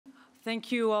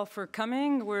Thank you all for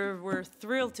coming. We're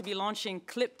thrilled to be launching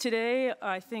CLIP today.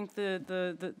 I think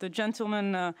the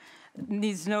gentleman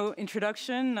needs no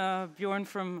introduction. Björn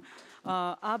from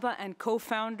ABBA and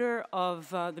co-founder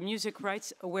of the Music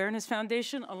Rights Awareness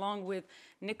Foundation, along with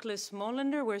Niclas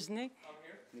Molinder. Where's Nick?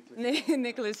 I'm here.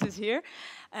 Niclas is here.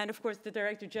 And of course, the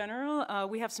Director General.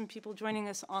 We have some people joining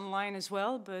us online as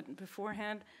well, but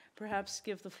beforehand, perhaps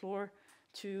give the floor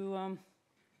to...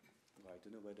 I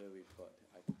don't know whether we've got...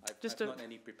 I've not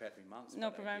any prepared remarks. No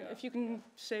problem. If you can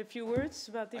say a few words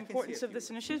about the importance of this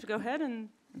initiative, go ahead, and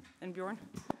Björn.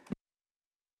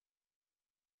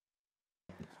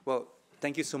 Well,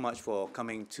 thank you so much for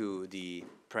coming to the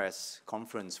press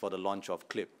conference for the launch of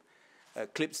CLIP.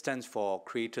 CLIP stands for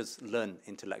Creators Learn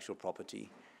Intellectual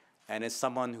Property. And as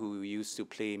someone who used to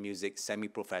play music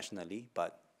semi-professionally,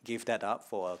 but gave that up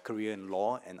for a career in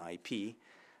law and IP,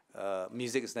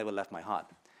 music has never left my heart.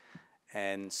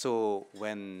 And so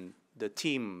when the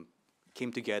team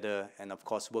came together, and of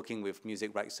course working with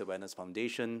Music Rights Awareness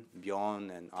Foundation,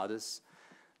 Björn and others,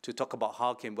 to talk about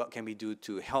what can we do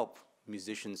to help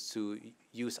musicians to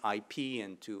use IP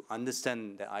and to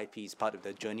understand that IP is part of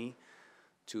their journey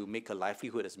to make a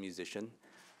livelihood as a musician,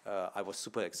 I was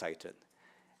super excited.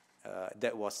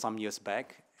 That was some years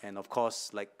back, and of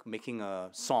course, like making a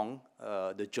song,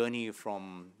 the journey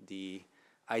from the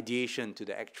ideation to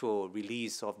the actual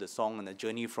release of the song, and the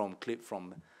journey from CLIP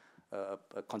from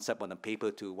a concept on a paper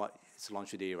to what is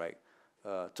launched today, right?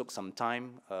 Took some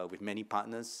time with many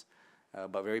partners,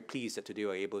 but very pleased that today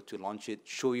we're able to launch it,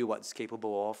 show you what it's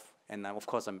capable of, and of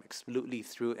course I'm absolutely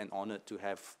thrilled and honored to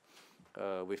have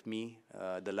with me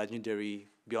the legendary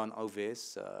Björn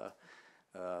Ulvaeus,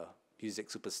 music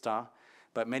superstar.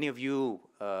 But many of you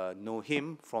know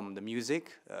him from the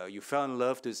music. You fell in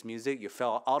love to his music. You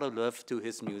fell out of love to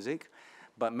his music.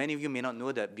 But many of you may not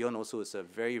know that Björn also is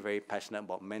very, very passionate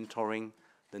about mentoring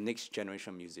the next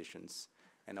generation of musicians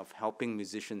and of helping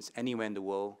musicians anywhere in the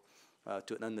world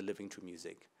to earn a living through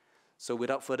music. So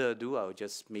without further ado, I'll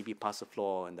just maybe pass the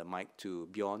floor and the mic to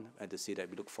Björn and to say that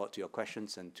we look forward to your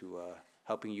questions and to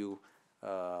helping you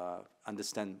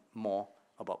understand more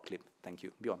about CLIP. Thank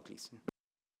you. Björn, please.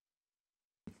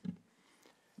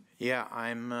 Yeah,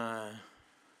 I'm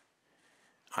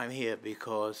here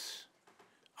because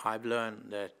I've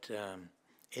learned that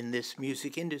in this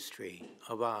music industry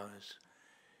of ours,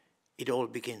 it all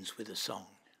begins with a song.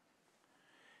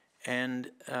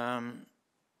 And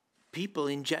people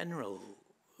in general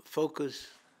focus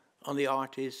on the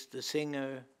artist, the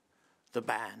singer, the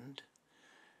band,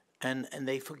 and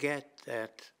they forget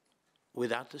that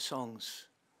without the songs,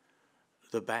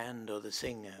 the band or the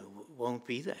singer won't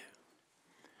be there.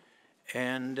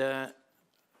 And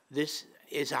this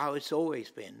is how it's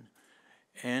always been.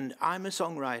 And I'm a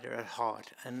songwriter at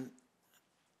heart, and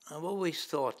I've always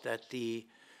thought that the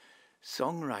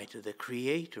songwriter, the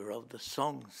creator of the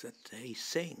songs that they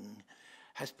sing,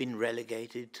 has been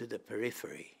relegated to the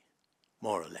periphery,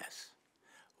 more or less,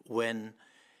 when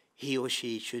he or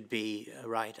she should be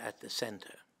right at the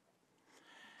center.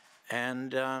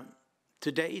 And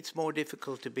today it's more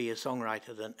difficult to be a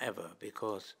songwriter than ever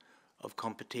because of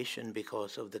competition,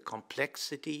 because of the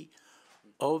complexity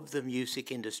of the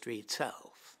music industry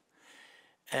itself.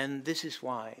 And this is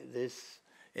why this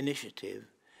initiative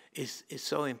is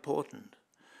so important,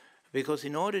 because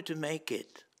in order to make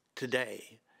it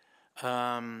today,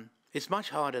 it's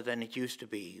much harder than it used to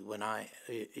be when I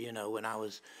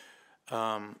was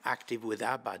active with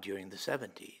ABBA during the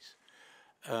 70s.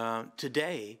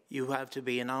 Today, you have to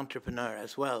be an entrepreneur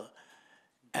as well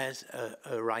as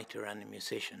a writer and a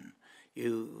musician.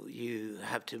 You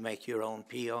have to make your own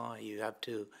PR, you have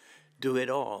to do it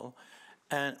all,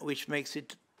 and which makes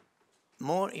it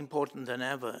more important than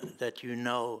ever that you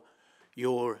know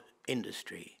your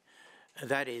industry.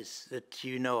 That is, that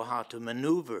you know how to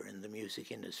maneuver in the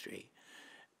music industry.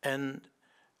 And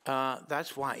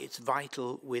that's why it's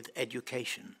vital with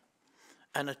education.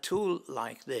 And a tool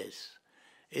like this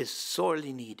is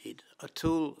sorely needed,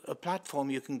 a platform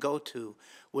you can go to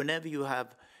whenever you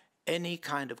have any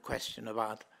kind of question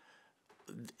about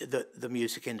the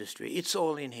music industry. It's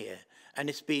all in here, and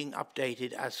it's being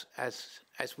updated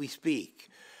as we speak.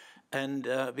 And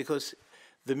because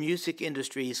the music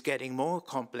industry is getting more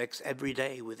complex every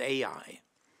day with AI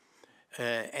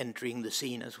entering the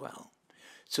scene as well.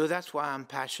 So that's why I'm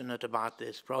passionate about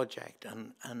this project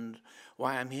and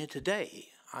why I'm here today.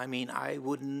 I mean, I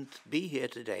wouldn't be here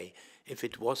today if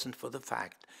it wasn't for the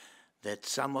fact that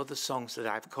some of the songs that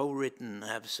I've co-written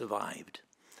have survived.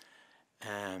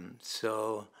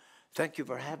 So thank you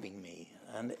for having me.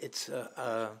 And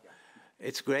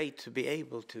it's great to be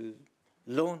able to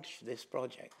launch this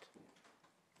project.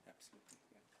 Absolutely.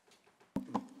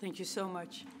 Thank you so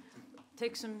much.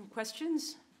 Take some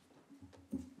questions.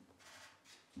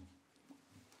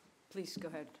 Please go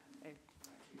ahead.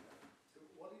 So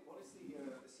what is the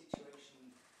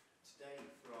situation today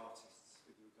for artists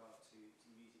with regard to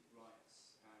music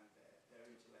rights and their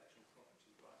intellectual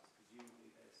property rights? Presumably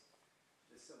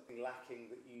there's something lacking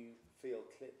that you feel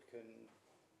Clip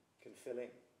can fill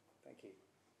in. Thank you.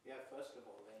 Yeah, first of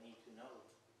all, they need to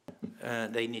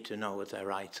know. They need to know what their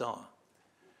rights are.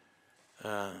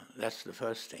 That's the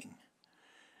first thing.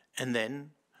 And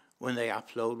then, when they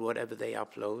upload whatever they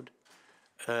upload,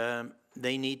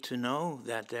 they need to know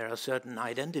that there are certain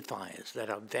identifiers that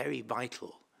are very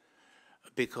vital,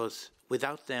 because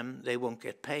without them, they won't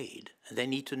get paid. And they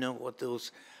need to know what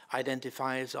those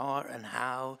identifiers are and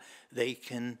how they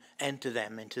can enter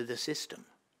them into the system.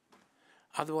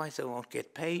 Otherwise, they won't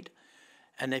get paid.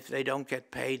 And if they don't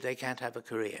get paid, they can't have a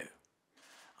career.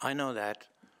 I know that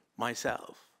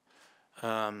myself.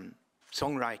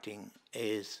 Songwriting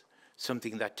is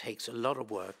something that takes a lot of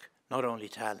work, not only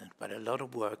talent, but a lot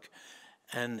of work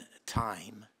and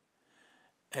time.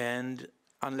 And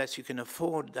unless you can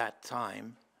afford that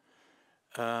time,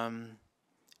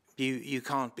 you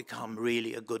can't become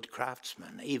really a good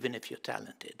craftsman, even if you're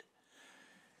talented.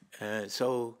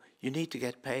 So you need to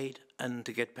get paid, and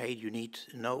to get paid you need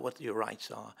to know what your rights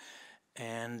are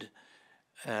and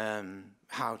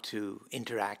how to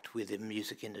interact with the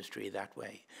music industry that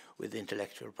way, with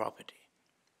intellectual property.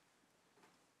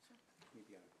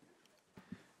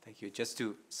 Thank you. Just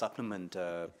to supplement,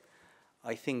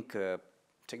 I think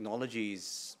technology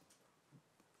is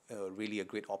really a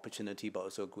great opportunity, but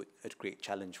also a great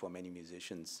challenge for many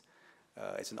musicians.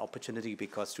 It's an opportunity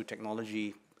because through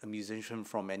technology, a musician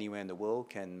from anywhere in the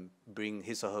world can bring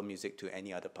his or her music to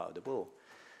any other part of the world.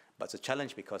 But it's a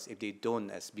challenge because if they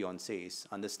don't, as Björn says,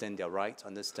 understand their rights,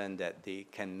 understand that they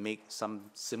can make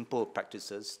some simple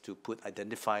practices to put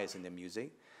identifiers in their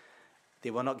music,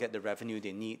 they will not get the revenue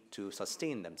they need to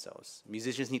sustain themselves.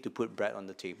 Musicians need to put bread on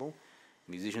the table.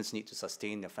 Musicians need to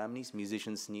sustain their families.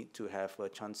 Musicians need to have a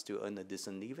chance to earn a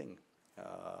decent living.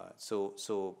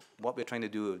 So what we're trying to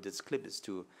do with this clip is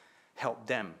to help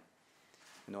them,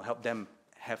 help them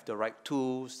have the right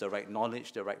tools, the right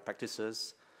knowledge, the right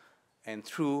practices, and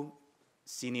through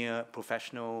senior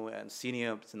professional and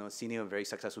senior very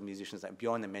successful musicians like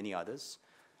Björn and many others,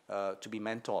 to be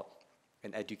mentored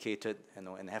and educated,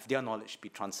 and have their knowledge be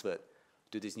transferred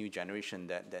to this new generation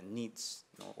that needs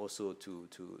also to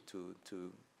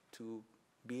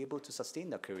be able to sustain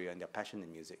their career and their passion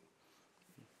in music.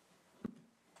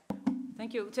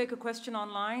 Thank you. We'll take a question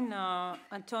online.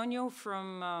 Antonio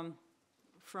from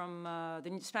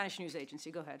the Spanish news agency.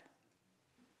 Go ahead.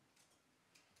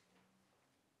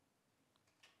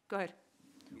 Go ahead.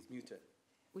 He's muted.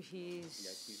 He's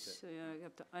muted. So you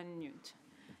have to unmute.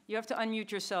 You have to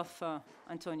unmute yourself,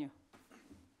 Antonio.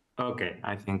 Okay,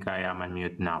 I think I am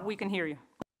unmute now. We can hear you.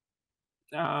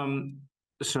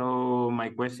 So my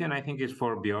question, I think, is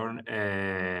for Björn.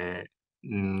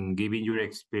 Given your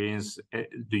experience,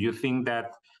 do you think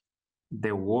that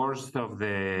the worst of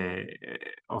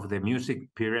the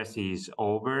music piracy is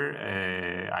over?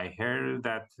 I heard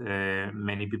that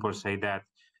many people say that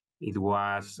it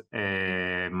was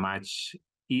much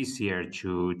easier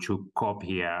to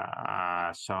copy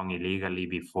a song illegally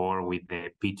before with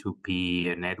the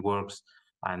P2P networks,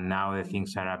 and now the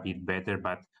things are a bit better.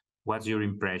 But what's your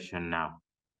impression now?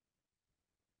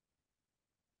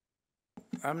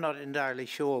 I'm not entirely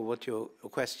sure what your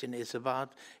question is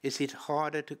about. Is it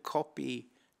harder to copy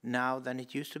now than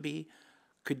it used to be?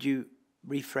 Could you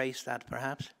rephrase that,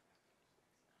 perhaps?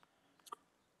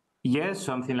 Yes,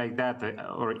 something like that,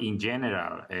 or in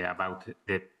general, about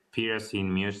the piracy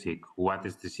in music. What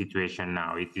is the situation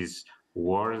now? It is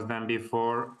worse than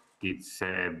before? It's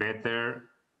better?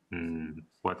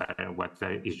 What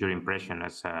is your impression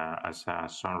as a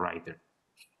songwriter?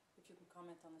 If you can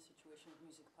comment on the situation of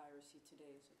music piracy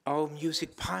today. Oh,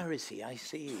 music piracy, I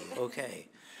see. Okay.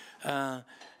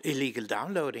 Illegal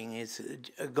downloading is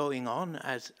going on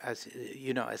as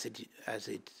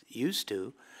it used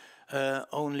to.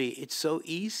 Only it's so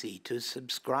easy to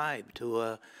subscribe to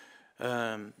a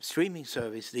streaming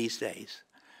service these days.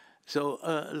 So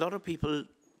a lot of people,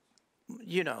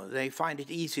 they find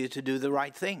it easier to do the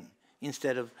right thing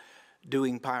instead of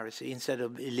doing piracy, instead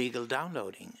of illegal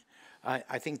downloading.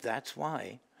 I think that's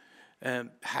why.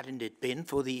 Hadn't it been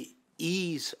for the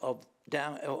ease of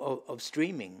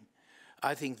streaming,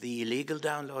 I think the illegal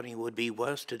downloading would be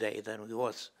worse today than it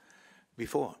was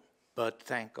before. But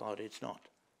thank God it's not.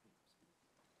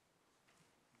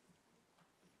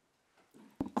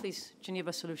 Please,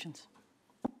 Geneva Solutions.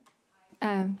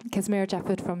 Kazmira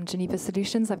Jafford from Geneva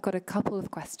Solutions. I've got a couple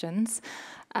of questions.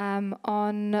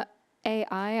 On AI,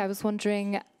 I was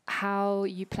wondering how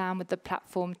you plan with the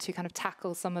platform to kind of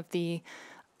tackle some of the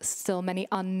still many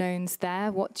unknowns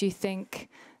there. What do you think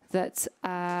that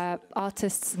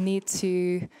artists need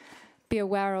to be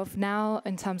aware of now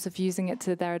in terms of using it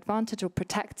to their advantage or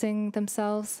protecting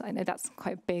themselves? I know that's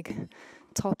quite a big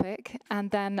topic.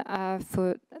 And then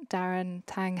for Daren,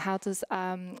 Tang, how does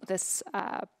this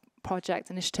project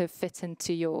initiative fit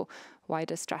into your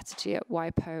wider strategy at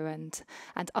WIPO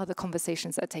and other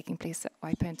conversations that are taking place at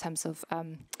WIPO in terms of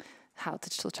how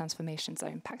digital transformations are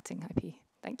impacting IP?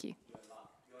 Thank you. You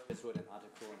just wrote an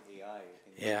article on AI.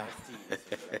 Yeah.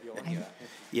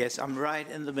 Yes, I'm right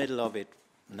in the middle of it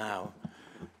now.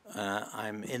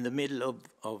 I'm in the middle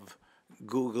of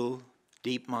Google,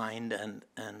 DeepMind,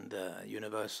 and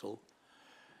Universal.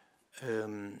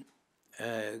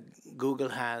 Google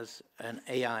has an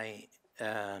AI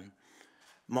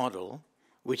model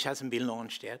which hasn't been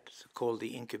launched yet, called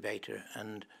the Incubator,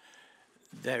 and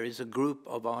there is a group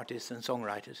of artists and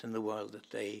songwriters in the world that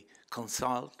they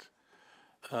consult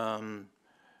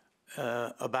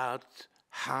about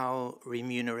how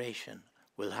remuneration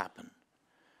will happen,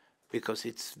 because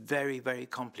it's very, very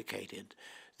complicated.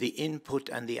 The input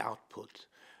and the output.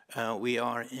 We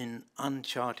are in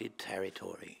uncharted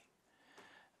territory.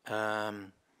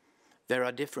 There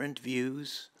are different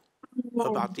views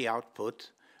about the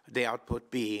output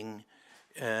being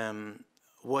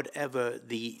whatever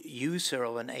the user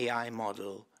of an AI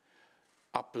model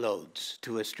uploads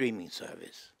to a streaming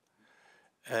service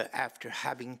after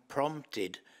having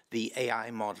prompted the AI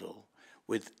model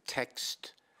with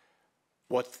text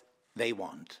what they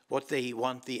want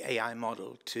the AI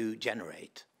model to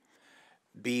generate.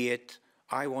 Be it,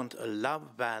 I want a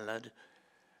love ballad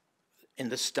in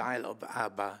the style of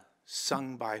ABBA,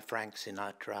 sung by Frank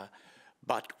Sinatra,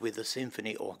 but with a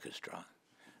symphony orchestra.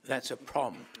 That's a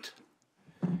prompt.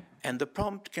 And the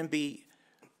prompt can be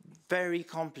very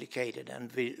complicated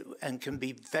and can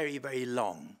be very, very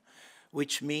long,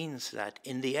 which means that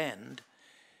in the end,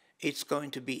 it's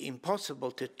going to be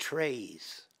impossible to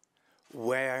trace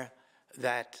where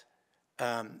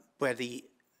the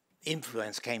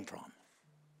influence came from.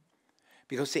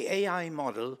 Because the AI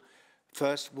model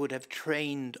first would have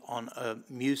trained on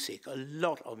music, a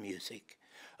lot of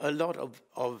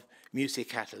music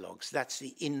catalogs. That's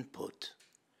the input.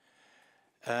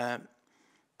 And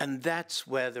that's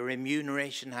where the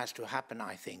remuneration has to happen,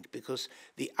 I think, because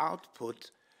the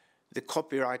output, the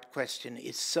copyright question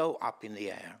is so up in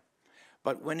the air.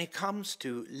 But when it comes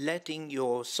to letting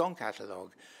your song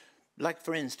catalog, like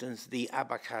for instance the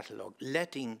ABBA catalog,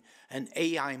 letting an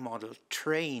AI model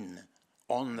train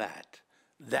on that,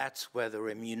 that's where the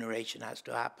remuneration has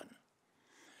to happen.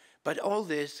 But all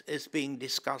this is being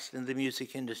discussed in the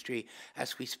music industry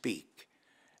as we speak,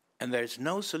 and there's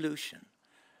no solution.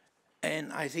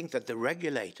 And I think that the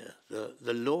regulator, the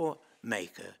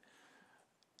lawmaker,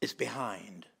 is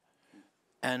behind.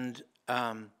 And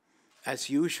as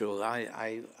usual,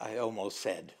 I almost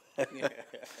said.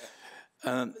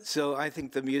 So I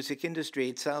think the music industry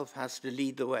itself has to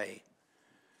lead the way.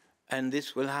 And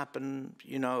this will happen,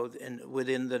 you know,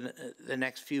 within the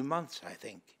next few months, I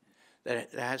think. There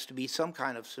has to be some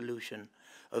kind of solution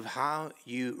of how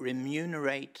you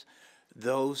remunerate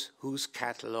those whose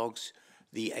catalogs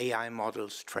the AI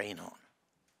models train on.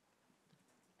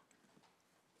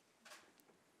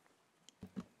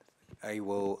 I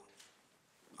will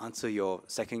answer your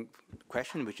second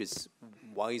question, which is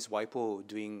why is WIPO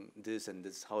doing this and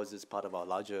this? How is this part of our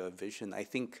larger vision? I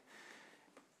think,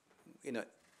 you know,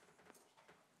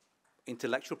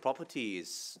 intellectual property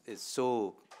is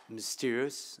so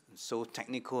mysterious, so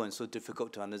technical, and so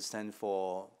difficult to understand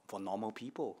for normal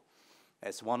people.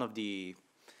 As one of the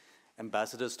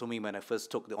ambassadors told me when I first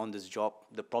took on this job,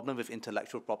 the problem with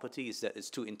intellectual property is that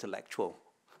it's too intellectual.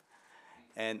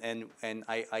 And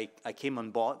I came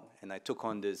on board and I took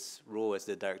on this role as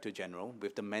the Director General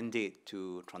with the mandate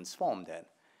to transform that,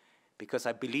 because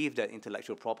I believe that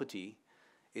intellectual property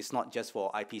is not just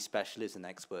for IP specialists and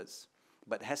experts,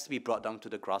 but has to be brought down to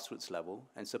the grassroots level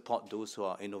and support those who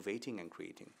are innovating and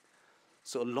creating.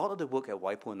 So a lot of the work at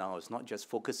WIPO now is not just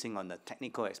focusing on the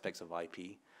technical aspects of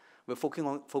IP. We're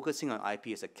focusing on IP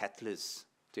as a catalyst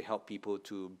to help people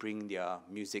to bring their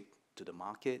music to the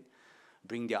market,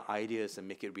 bring their ideas and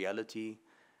make it reality.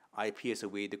 IP as a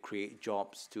way to create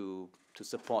jobs to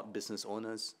support business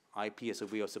owners. IP as a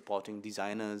way of supporting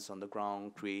designers on the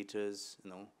ground, creators, you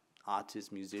know,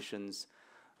 artists, musicians,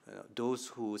 those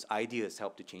whose ideas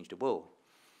help to change the world.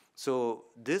 So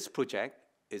this project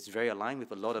is very aligned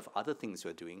with a lot of other things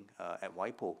we're doing at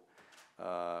WIPO.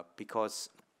 because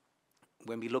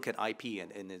when we look at IP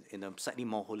in a slightly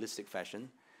more holistic fashion,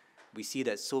 we see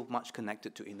that so much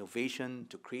connected to innovation,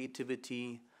 to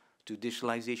creativity, to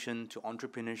digitalization, to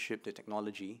entrepreneurship, to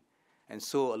technology. And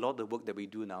so a lot of the work that we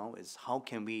do now is how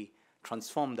can we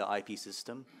transform the IP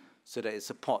system so that it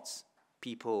supports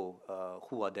people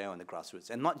who are there on the grassroots.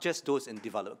 And not just those in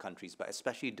developed countries, but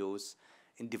especially those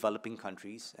in developing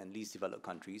countries and least developed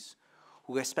countries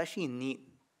who especially need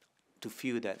to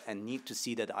feel that and need to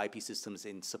see that the IP system is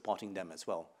in supporting them as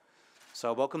well. So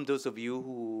I welcome those of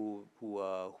you who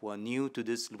are new to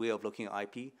this way of looking at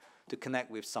IP to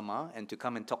connect with Sama and to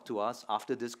come and talk to us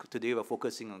after this. Today we're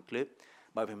focusing on Clip,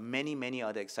 but we have many, many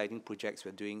other exciting projects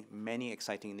we're doing, many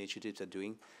exciting initiatives we're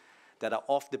doing that are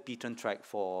off the beaten track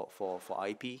for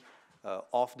IP,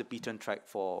 off the beaten track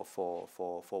for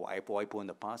WIPO in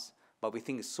the past. But we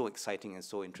think it's so exciting and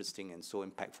so interesting and so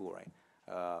impactful, right,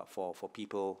 for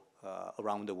people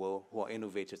around the world who are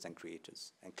innovators and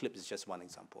creators. And Clip is just one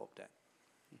example of that.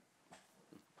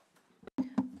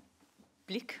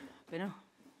 Blik, Benno.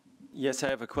 Yes, I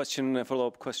have a question, a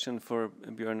follow-up question for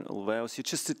Björn Ulvaeus. You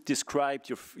just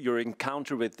described your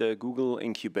encounter with the Google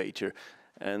incubator,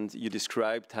 and you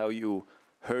described how you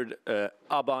heard an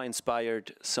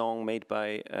ABBA-inspired song made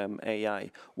by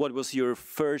AI. What was your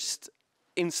first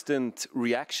instant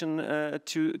reaction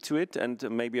to it?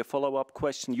 And maybe a follow-up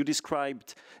question. You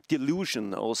described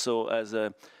delusion also as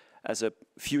a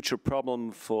future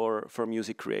problem for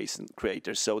music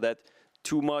creators, so that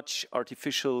too much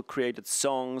artificial created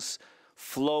songs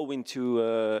flow into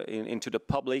the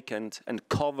public and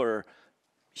cover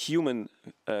human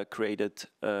created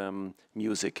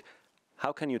music.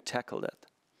 How can you tackle that?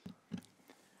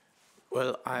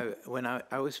 Well, when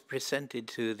I was presented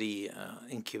to the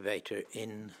incubator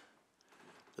in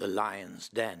the Lion's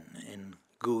Den in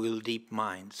Google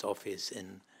DeepMind's office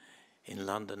in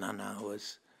London, and I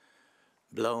was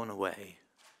blown away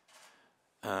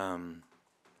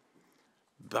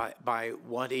by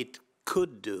what it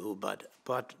could do,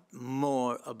 but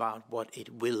more about what it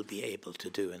will be able to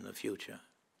do in the future.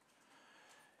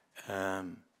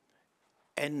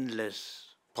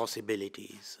 Endless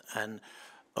possibilities and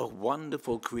a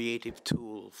wonderful creative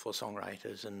tool for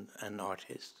songwriters and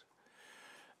artists.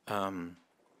 That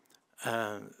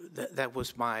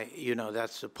was my,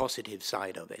 that's the positive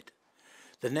side of it.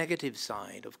 The negative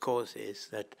side, of course, is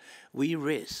that we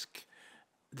risk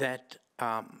that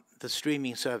the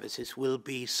streaming services will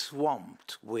be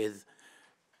swamped with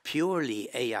purely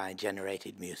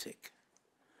AI-generated music.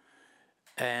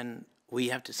 And we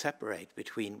have to separate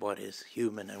between what is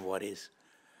human and what is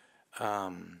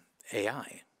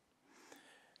AI.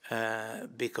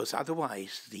 Because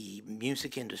otherwise the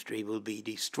music industry will be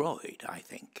destroyed, I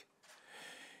think.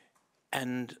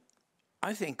 And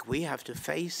I think we have to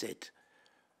face it.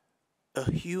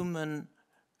 A human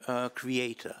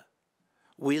creator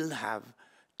will have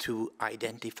to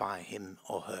identify him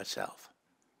or herself,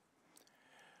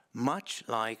 much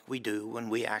like we do when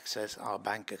we access our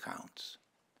bank accounts.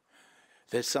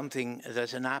 There's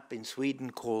an app in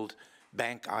Sweden called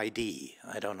Bank ID.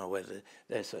 I don't know whether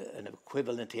there's an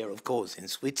equivalent here, of course, in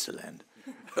Switzerland,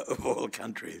 of all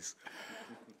countries.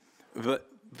 But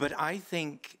I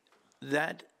think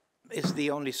that is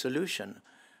the only solution,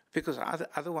 because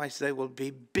otherwise there will be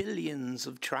billions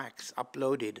of tracks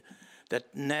uploaded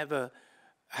that never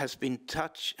have been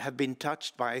touched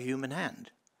by a human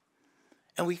hand.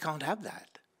 And we can't have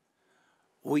that.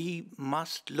 We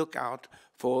must look out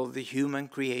for the human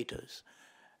creators.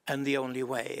 And the only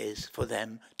way is for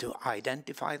them to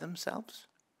identify themselves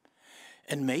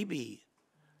and maybe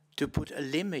to put a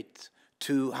limit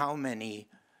to how many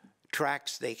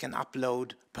tracks they can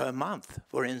upload per month,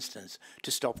 for instance,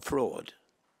 to stop fraud.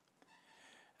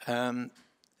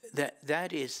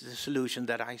 That is the solution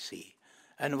that I see.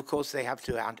 And of course, they have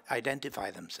to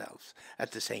identify themselves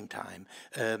at the same time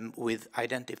with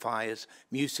identifiers,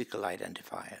 musical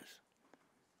identifiers.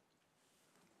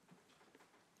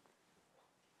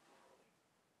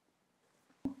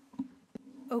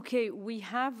 Okay, we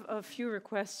have a few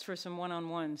requests for some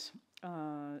one-on-ones.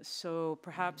 So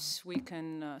perhaps we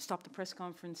can stop the press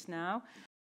conference now.